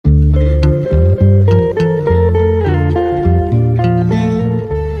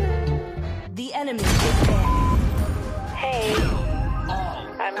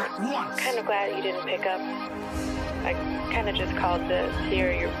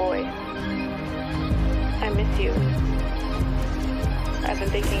voice. I miss you. I've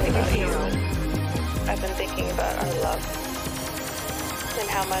been thinking about you. I've been thinking about our love and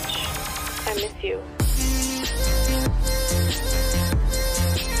how much I miss you.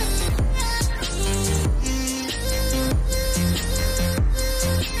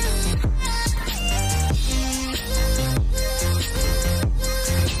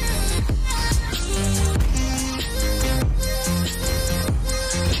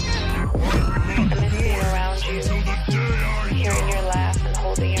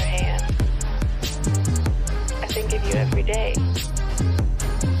 Every day.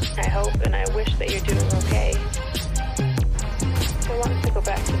 I hope and I wish that you're doing okay. I want us to go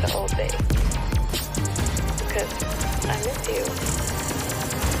back to the old days because I miss you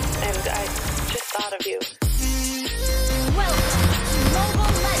and I just thought of you. Welcome to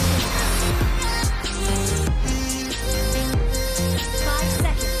Mobile Legends. 5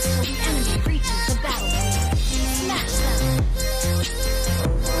 seconds till the enemy reaches the battlefield. Smash them.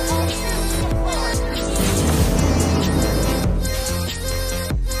 All systems deployed.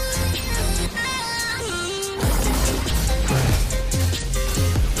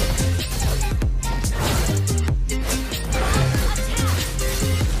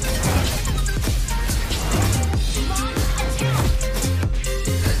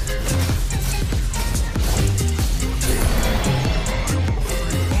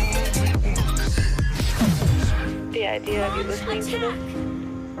 The idea of you listening to this,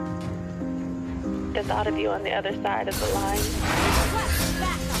 the thought of you on the other side of the line,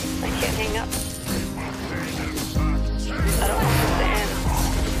 I can't hang up. I don't want this to end.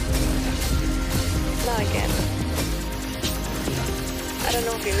 Not again. I don't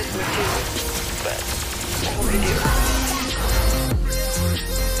know if you miss me too, but I hope you do.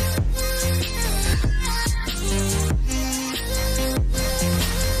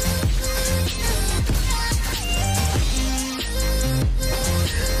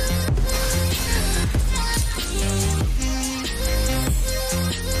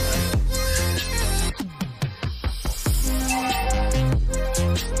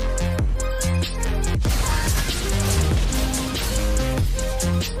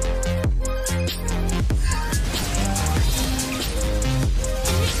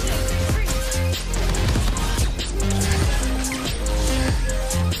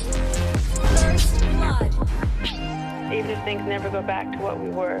 Things never go back to what we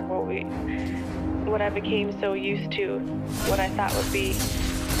were, what I became so used to, what I thought would be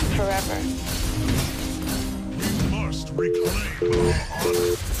forever. We must reclaim our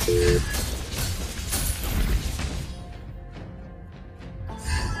honor.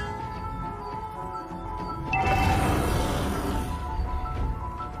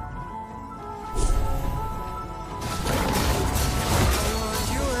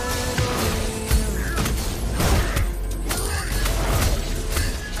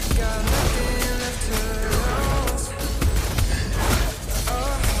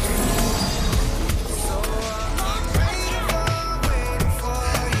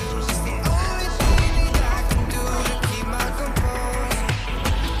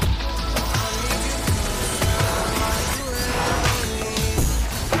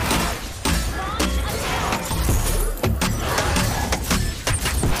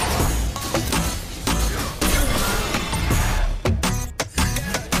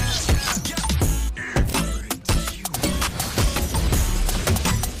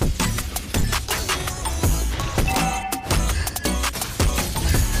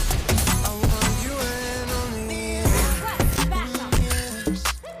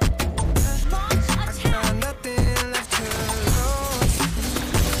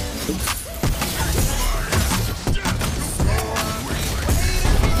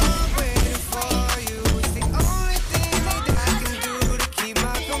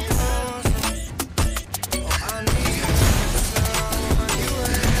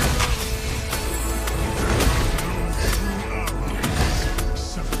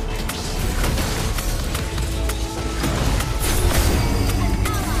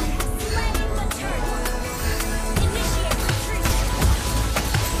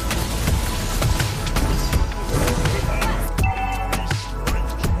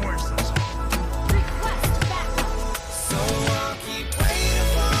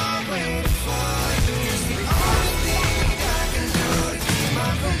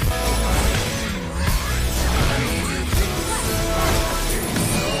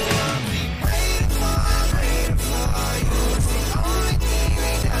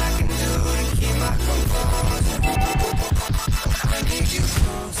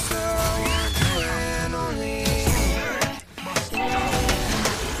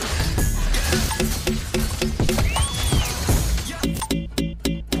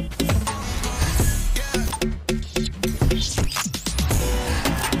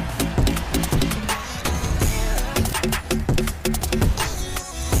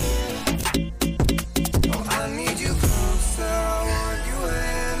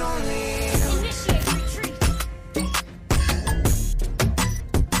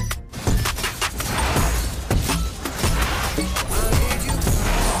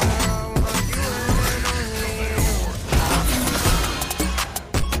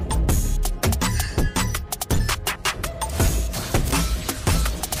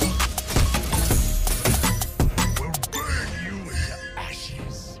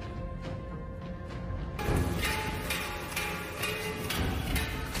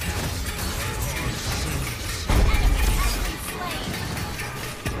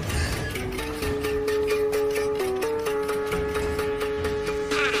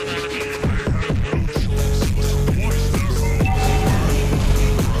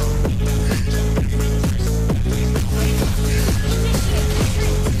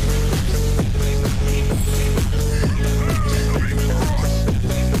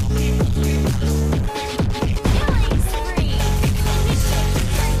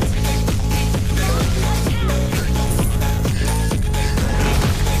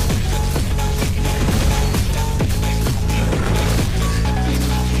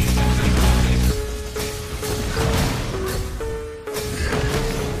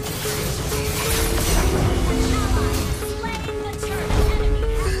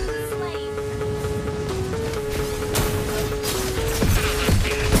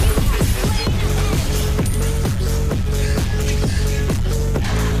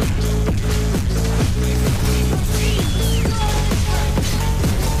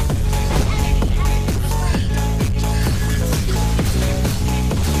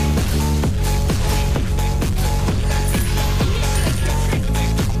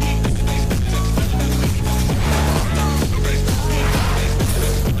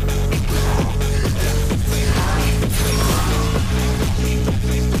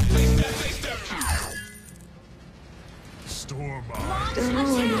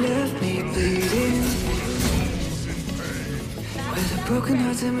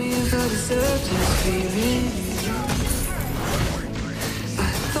 tell me if I deserve this feeling. I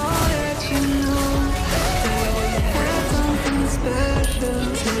thought that you know that we had something special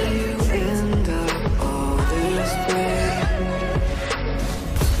till you end up all this way.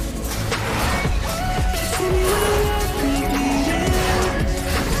 Please tell me when you left me bleeding,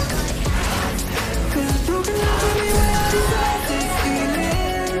 'cause broken love told me when I deserve this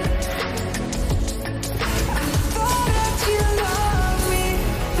feeling. I thought that you loved me,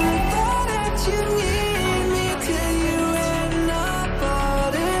 I thought that you need me till you end up all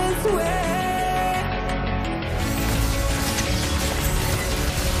this way.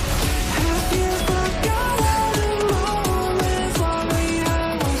 Have you forgot all the moments while we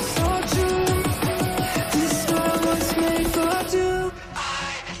had was so true? This world was made for two.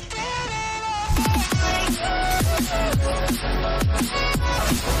 I did it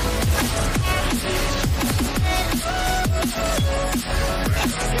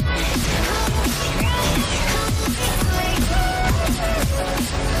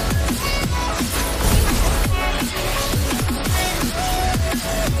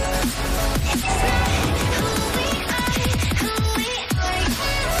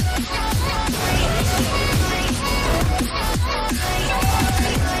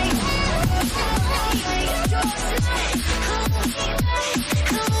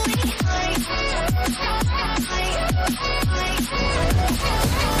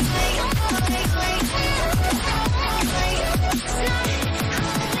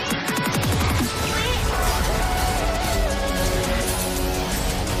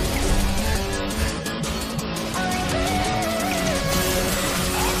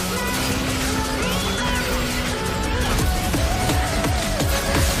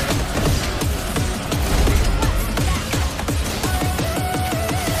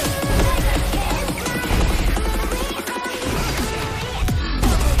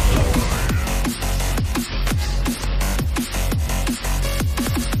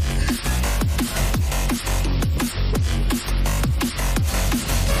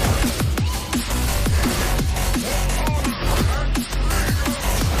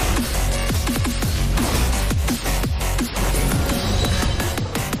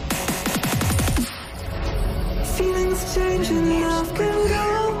feelings change and love can go,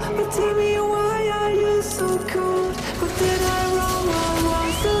 but tell me why are you so cold? What did I wrong? What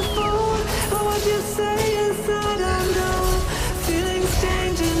was the fault? Or what you say is that I know. Feelings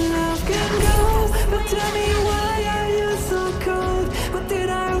change and love can go, but tell me why are you so cold? What did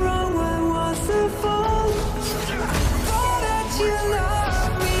I wrong? What was the fault? I thought that you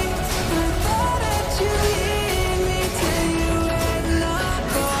loved me, I thought that you need me till you end up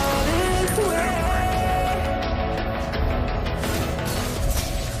all this way.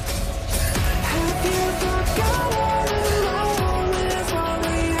 Have you forgot all the moments while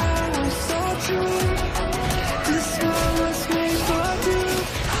we had was so true? This world was made for two.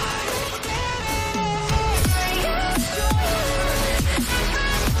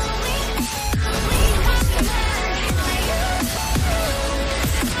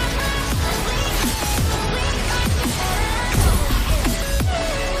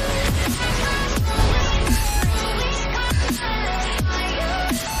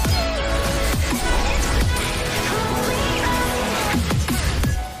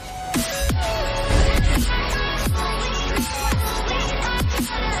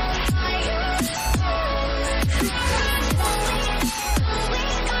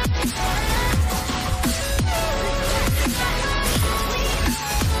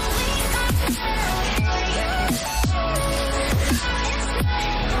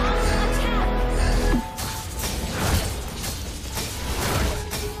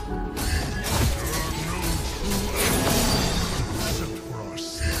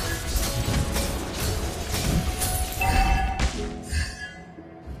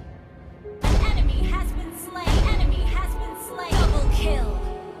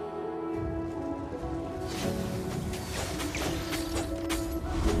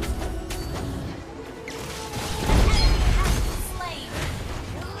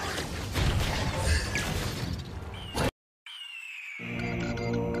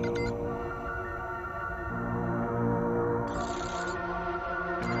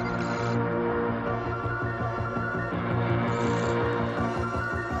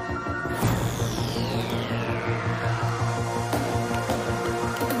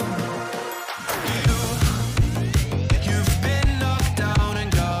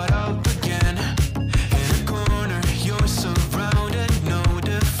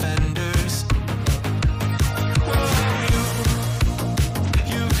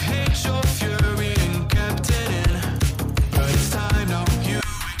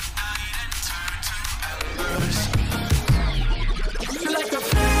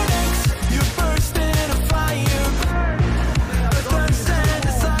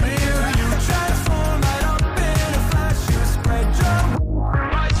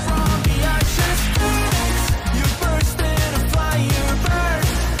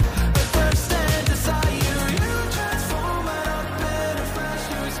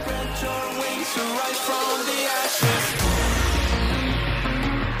 from